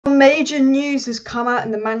Major news has come out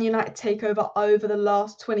in the Man United takeover over the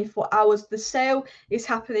last 24 hours. The sale is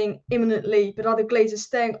happening imminently, but are the Glazers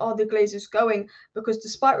staying? Are the Glazers going? Because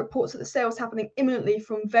despite reports that the sale is happening imminently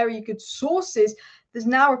from very good sources, there's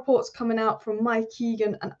now reports coming out from Mike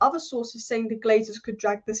Keegan and other sources saying the Glazers could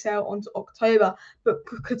drag the sale onto October. But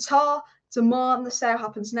Qatar demand the sale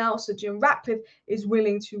happens now, so Jim Ratcliffe is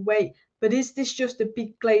willing to wait. But is this just a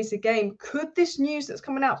big Glazer game? Could this news that's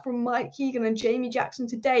coming out from Mike Keegan and Jamie Jackson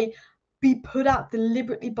today be put out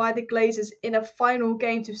deliberately by the Glazers in a final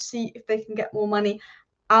game to see if they can get more money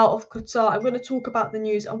out of Qatar? I'm going to talk about the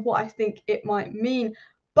news and what I think it might mean.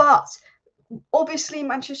 But obviously,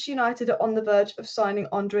 Manchester United are on the verge of signing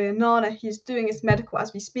Andre Onana. He's doing his medical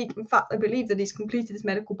as we speak. In fact, I believe that he's completed his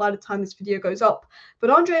medical by the time this video goes up. But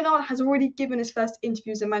Andre Onana has already given his first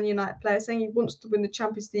interview as a Man United player, saying he wants to win the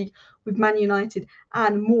Champions League with Man United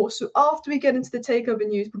and more. So after we get into the takeover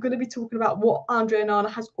news, we're going to be talking about what Andre Onana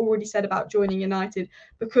has already said about joining United,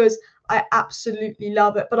 because I absolutely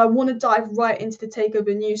love it. But I want to dive right into the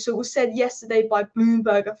takeover news. So it was said yesterday by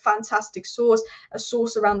Bloomberg, a fantastic source, a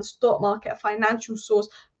source around the stock market, a financial source.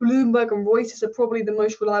 Bloomberg and Reuters are probably the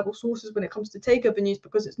most reliable sources when it comes to takeover news,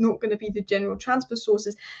 because it's not going to be the general transfer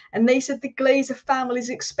sources. And they said the Glazer family is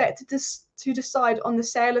expected to decide on the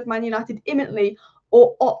sale of Man United imminently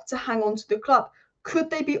or opt to hang on to the club. Could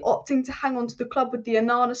they be opting to hang on to the club with the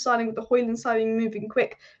Onana signing, with the Højlund signing moving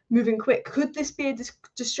quick? Could this be a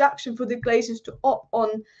distraction for the Glazers to opt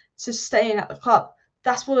on to staying at the club?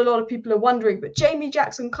 That's what a lot of people are wondering. But Jamie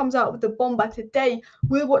Jackson comes out with the bomber today.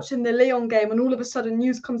 We're watching the Lyon game, and all of a sudden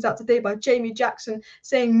news comes out today by Jamie Jackson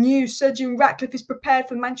saying Sir Jim Ratcliffe is prepared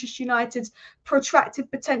for Manchester United's protracted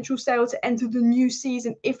potential sale to enter the new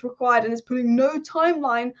season if required, and is putting no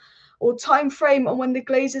timeline or time frame on when the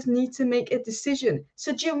Glazers need to make a decision.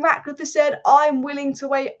 So Jim Ratcliffe has said, I'm willing to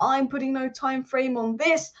wait. I'm putting no time frame on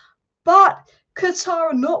this. But Qatar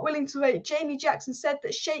are not willing to wait. Jamie Jackson said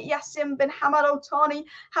that Sheikh Yassim bin Hamad Al Thani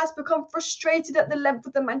has become frustrated at the length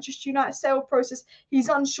of the Manchester United sale process. He's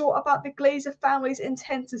unsure about the Glazer family's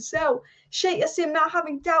intent to sell. Sheikh Yassim now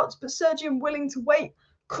having doubts, but Sir Jim willing to wait.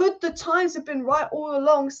 Could the Times have been right all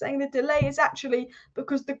along, saying the delay is actually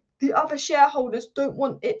because the other shareholders don't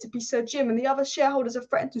want it to be Sir Jim, and the other shareholders are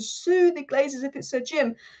threatened to sue the Glazers if it's Sir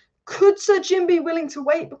Jim? Could Sir Jim be willing to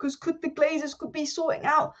wait? Because could the Glazers could be sorting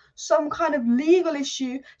out some kind of legal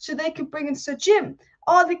issue so they could bring in Sir Jim?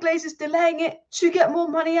 Are the Glazers delaying it to get more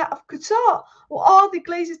money out of Qatar? Or are the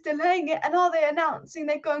Glazers delaying it and are they announcing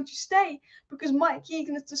they're going to stay? Because Mike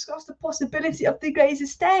Keegan has discussed the possibility of the Glazers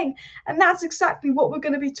staying. And that's exactly what we're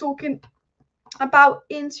going to be talking about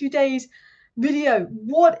in today's video.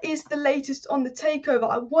 What is the latest on the takeover?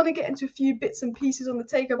 I want to get into a few bits and pieces on the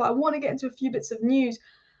takeover. I want to get into a few bits of news.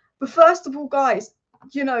 But first of all, guys,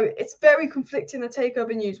 it's very conflicting, the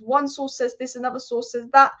takeover news. One source says this, another source says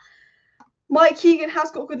that. Mike Keegan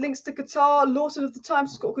has got good links to Qatar. Lawson of the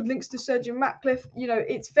Times has got good links to Sir Jim Ratcliffe.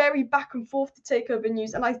 It's very back and forth, the takeover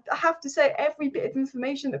news. And I have to say, every bit of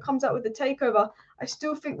information that comes out with the takeover, I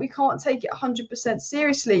still think we can't take it 100%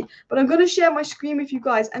 seriously. But I'm going to share my screen with you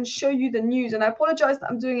guys and show you the news. And I apologize that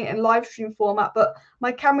I'm doing it in live stream format, but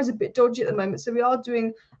my camera's a bit dodgy at the moment. So we are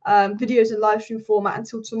doing videos in live stream format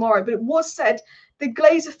until tomorrow. But it was said the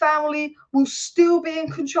Glazer family will still be in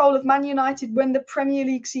control of Man United when the Premier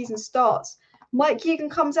League season starts. Mike Keegan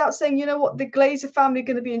comes out saying, you know what, the Glazer family are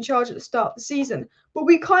going to be in charge at the start of the season. But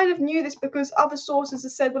we kind of knew this because other sources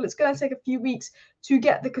have said, well, it's going to take a few weeks to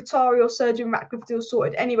get the Qatari or Sir Jim Ratcliffe deal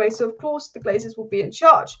sorted anyway. So, of course, the Glazers will be in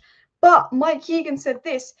charge. But Mike Keegan said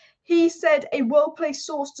this. He said a well-placed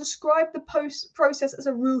source described the process as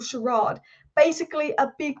a real charade, basically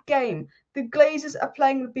a big game. The Glazers are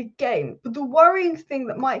playing the big game. But the worrying thing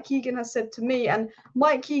that Mike Keegan has said to me, and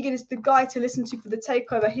Mike Keegan is the guy to listen to for the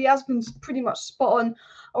takeover, he has been pretty much spot on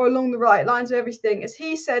or along the right lines of everything, as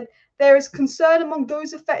he said, there is concern among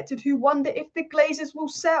those affected who wonder if the Glazers will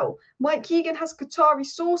sell. Mike Keegan has Qatari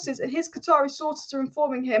sources, and his Qatari sources are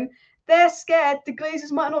informing him they're scared the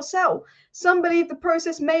Glazers might not sell. Some believe the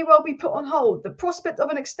process may well be put on hold. The prospect of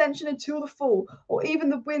an extension until the fall or even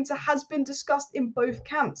the winter has been discussed in both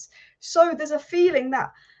camps. So there's a feeling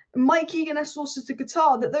that Mike Keegan has sources to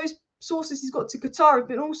Qatar, that those sources he's got to Qatar have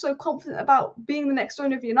been also confident about being the next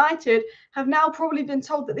owner of United, have now probably been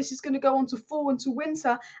told that this is going to go on to fall into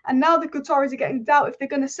winter, and now the Qataris are getting doubt if they're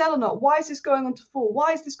going to sell or not. Why is this going on to fall?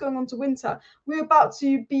 Why is this going on to winter? We're about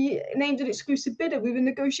to be named an exclusive bidder. We were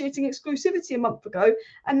negotiating exclusivity a month ago,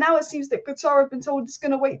 and now it seems that Qatar have been told it's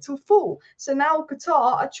going to wait till fall. So now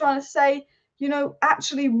Qatar are trying to say,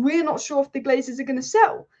 actually, we're not sure if the Glazers are going to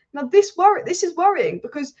sell. Now, this is worrying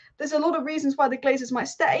because there's a lot of reasons why the Glazers might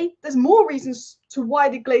stay. There's more reasons to why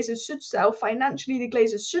the Glazers should sell. Financially, the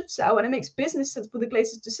Glazers should sell, and it makes business sense for the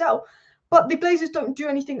Glazers to sell. But the Glazers don't do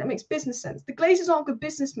anything that makes business sense. The Glazers aren't good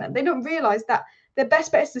businessmen. They don't realise that their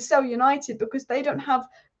best bet is to sell United because they don't have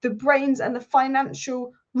the brains and the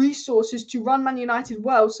financial resources to run Man United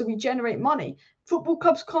well, so we generate money. Football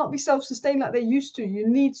clubs can't be self-sustained like they used to. You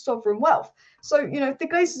need sovereign wealth. So, if the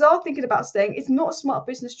Glazers are thinking about staying, it's not a smart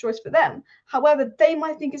business choice for them. However, they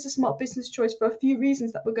might think it's a smart business choice for a few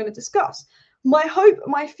reasons that we're going to discuss.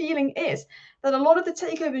 My feeling is that a lot of the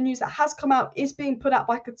takeover news that has come out is being put out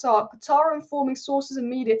by Qatar. Qatar are informing sources and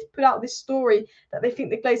media to put out this story that they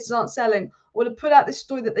think the Glazers aren't selling, or to put out this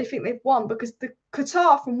story that they think they've won, because the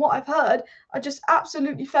Qatar, from what I've heard, are just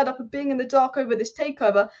absolutely fed up of being in the dark over this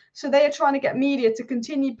takeover. So they are trying to get media to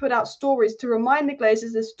continue to put out stories to remind the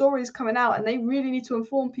Glazers the story is coming out, and they really need to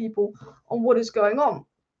inform people on what is going on.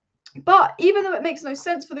 But even though it makes no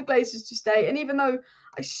sense for the Glazers to stay, and even though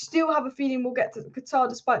I still have a feeling we'll get to Qatar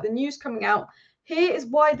despite the news coming out, here is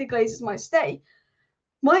why the Glazers might stay.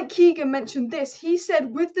 Mike Keegan mentioned this. He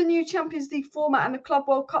said, with the new Champions League format and the Club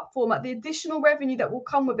World Cup format, the additional revenue that will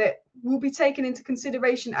come with it will be taken into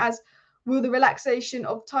consideration, as will the relaxation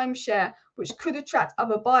of timeshare, which could attract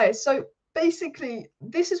other buyers. So basically,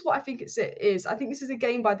 this is what I think it is. I think this is a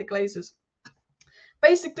game by the Glazers.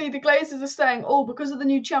 Basically, the Glazers are saying, because of the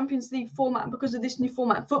new Champions League format and because of this new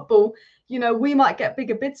format of football, we might get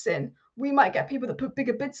bigger bids in. We might get people that put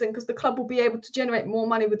bigger bids in because the club will be able to generate more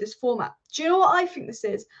money with this format. Do you know what I think this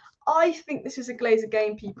is? I think this is a Glazer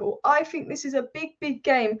game, people. I think this is a big, big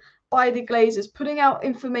game by the Glazers, putting out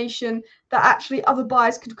information that actually other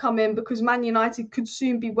buyers could come in because Man United could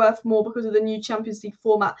soon be worth more because of the new Champions League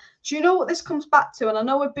format. Do you know what this comes back to? And I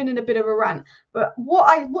know I've been in a bit of a rant, but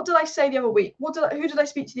what did I say the other week? Who did I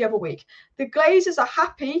speak to the other week? The Glazers are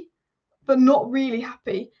happy, but not really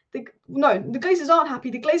happy. The Glazers aren't happy.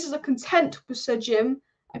 The Glazers are content with Sir Jim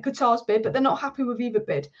and Qatar's bid, but they're not happy with either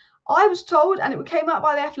bid. I was told, and it came out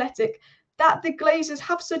by The Athletic, that the Glazers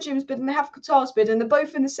have Sir Jim's bid and they have Qatar's bid, and they're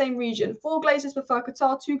both in the same region. 4 Glazers prefer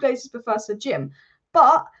Qatar, 2 Glazers prefer Sir Jim.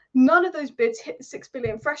 But none of those bids hit the 6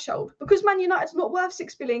 billion threshold because Man United's not worth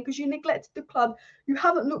 6 billion because you neglected the club. You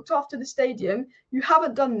haven't looked after the stadium. You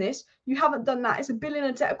haven't done this. You haven't done that. It's $1 billion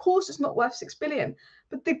in debt. Of course, it's not worth 6 billion.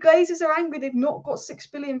 But the Glazers are angry they've not got 6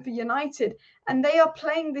 billion for United, and they are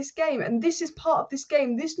playing this game. And this is part of this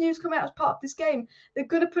game. This news coming out as part of this game. They're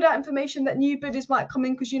going to put out information that new bidders might come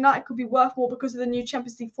in because United could be worth more because of the new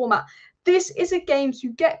Champions League format. This is a game to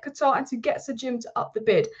get Qatar and to get Sir Jim to up the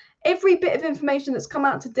bid. Every bit of information that's come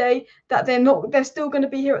out today that they're still going to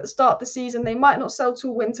be here at the start of the season. They might not sell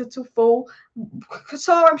till winter, till fall.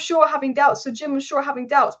 Qatar, I'm sure, are having doubts. Sir Jim, I'm sure, are having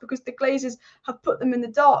doubts because the Glazers have put them in the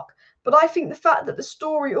dark. But I think the fact that the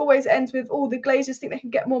story always ends with, the Glazers think they can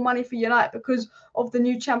get more money for United because of the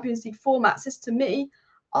new Champions League format says to me,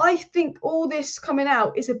 I think all this coming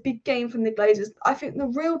out is a big game from the Glazers. I think the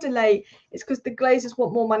real delay is because the Glazers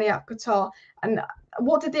want more money out of Qatar. And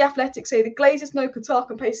what did The Athletic say? The Glazers know Qatar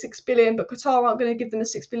can pay 6 billion, but Qatar aren't going to give them the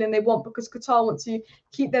 6 billion they want because Qatar want to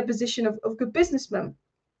keep their position of good businessmen.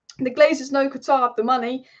 The Glazers know Qatar have the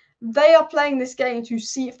money. They are playing this game to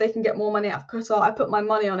see if they can get more money out of Qatar. I put my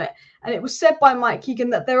money on it. And it was said by Mike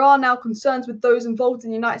Keegan that there are now concerns with those involved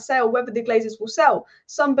in United sale, whether the Glazers will sell.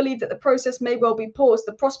 Some believe that the process may well be paused.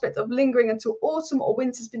 The prospect of lingering until autumn or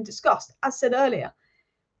winter has been discussed, as said earlier.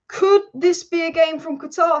 Could this be a game from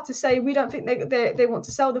Qatar to say, we don't think they want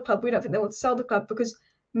to sell the club, we don't think they want to sell the club, because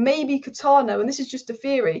maybe Qatar know, and this is just a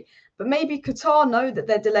theory, but maybe Qatar know that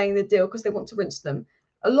they're delaying the deal because they want to rinse them.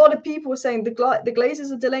 A lot of people are saying the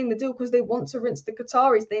Glazers are delaying the deal because they want to rinse the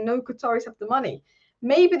Qataris. They know Qataris have the money.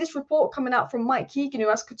 Maybe this report coming out from Mike Keegan, who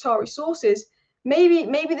has Qatari sources, maybe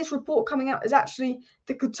this report coming out is actually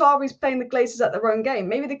the Qataris playing the Glazers at their own game.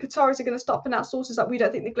 Maybe the Qataris are going to start putting out sources that we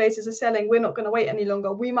don't think the Glazers are selling. We're not going to wait any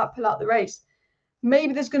longer. We might pull out the race.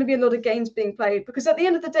 Maybe there's going to be a lot of games being played because at the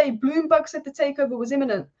end of the day, Bloomberg said the takeover was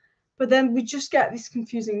imminent. But then we just get this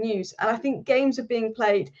confusing news. And I think games are being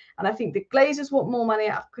played. And I think the Glazers want more money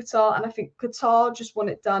out of Qatar. And I think Qatar just want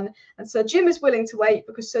it done. And Sir Jim is willing to wait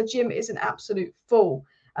because Sir Jim is an absolute fool.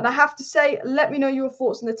 And I have to say, let me know your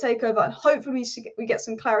thoughts on the takeover. And hopefully we get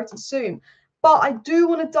some clarity soon. But I do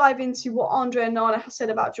want to dive into what Andre Onana has said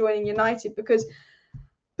about joining United because,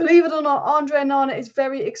 believe it or not, Andre Onana is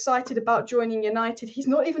very excited about joining United. He's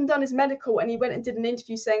not even done his medical and he went and did an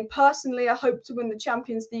interview saying, personally, I hope to win the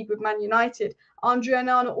Champions League with Man United. Andre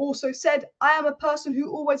Onana also said, I am a person who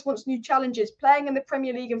always wants new challenges. Playing in the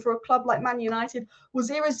Premier League and for a club like Man United was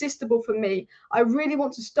irresistible for me. I really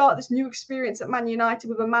want to start this new experience at Man United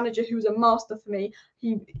with a manager who's a master for me.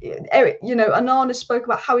 Onana spoke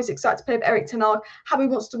about how he's excited to play with Erik ten Hag, how he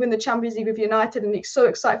wants to win the Champions League with United, and he's so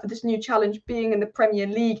excited for this new challenge being in the Premier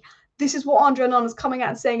League. This is what Andre Onana's coming out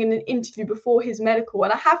and saying in an interview before his medical.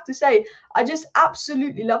 And I have to say, I just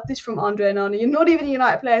absolutely love this from Andre Onana. You're not even a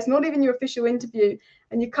United player. It's not even your official interview.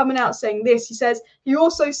 And you're coming out saying this. He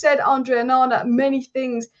also said, Andre Onana, many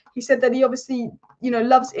things. He said that he obviously,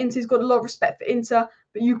 loves Inter. He's got a lot of respect for Inter.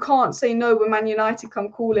 But you can't say no when Man United come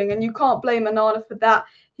calling. And you can't blame Onana for that.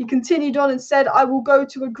 He continued on and said, I will go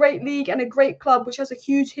to a great league and a great club, which has a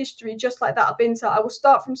huge history, just like that of Inter. I will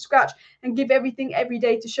start from scratch and give everything every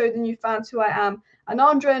day to show the new fans who I am. And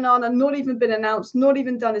Andre Onana, not even been announced, not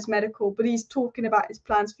even done his medical, but he's talking about his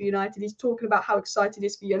plans for United. He's talking about how excited he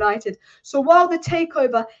is for United. So while the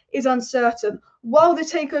takeover is uncertain, while the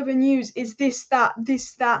takeover news is this, that,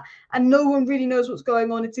 and no one really knows what's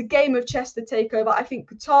going on, it's a game of chess, the takeover. I think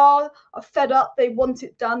Qatar are fed up. They want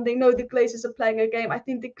it done. They know the Glazers are playing a game. I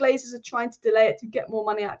think the Glazers are trying to delay it to get more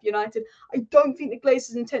money out of United. I don't think the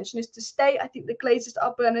Glazers' intention is to stay. I think the Glazers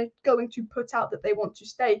are going to put out that they want to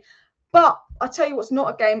stay. But I'll tell you what's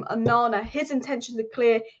not a game. Onana, his intentions are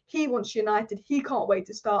clear. He wants United. He can't wait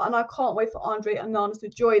to start. And I can't wait for Andre Onana to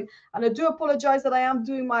join. And I do apologise that I am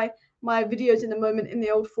doing my videos in the moment in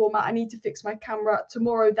the old format. I need to fix my camera.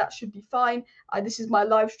 Tomorrow, that should be fine. This is my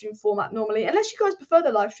live stream format normally. Unless you guys prefer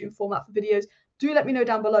the live stream format for videos, do let me know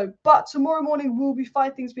down below. But tomorrow morning will be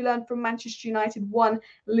 5 things we learned from Manchester United 1,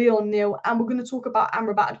 Lyon 0. And we're going to talk about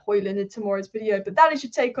Amrabat and Højlund in tomorrow's video. But that is your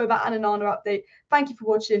takeover and Onana update. Thank you for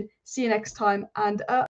watching. See you next time. And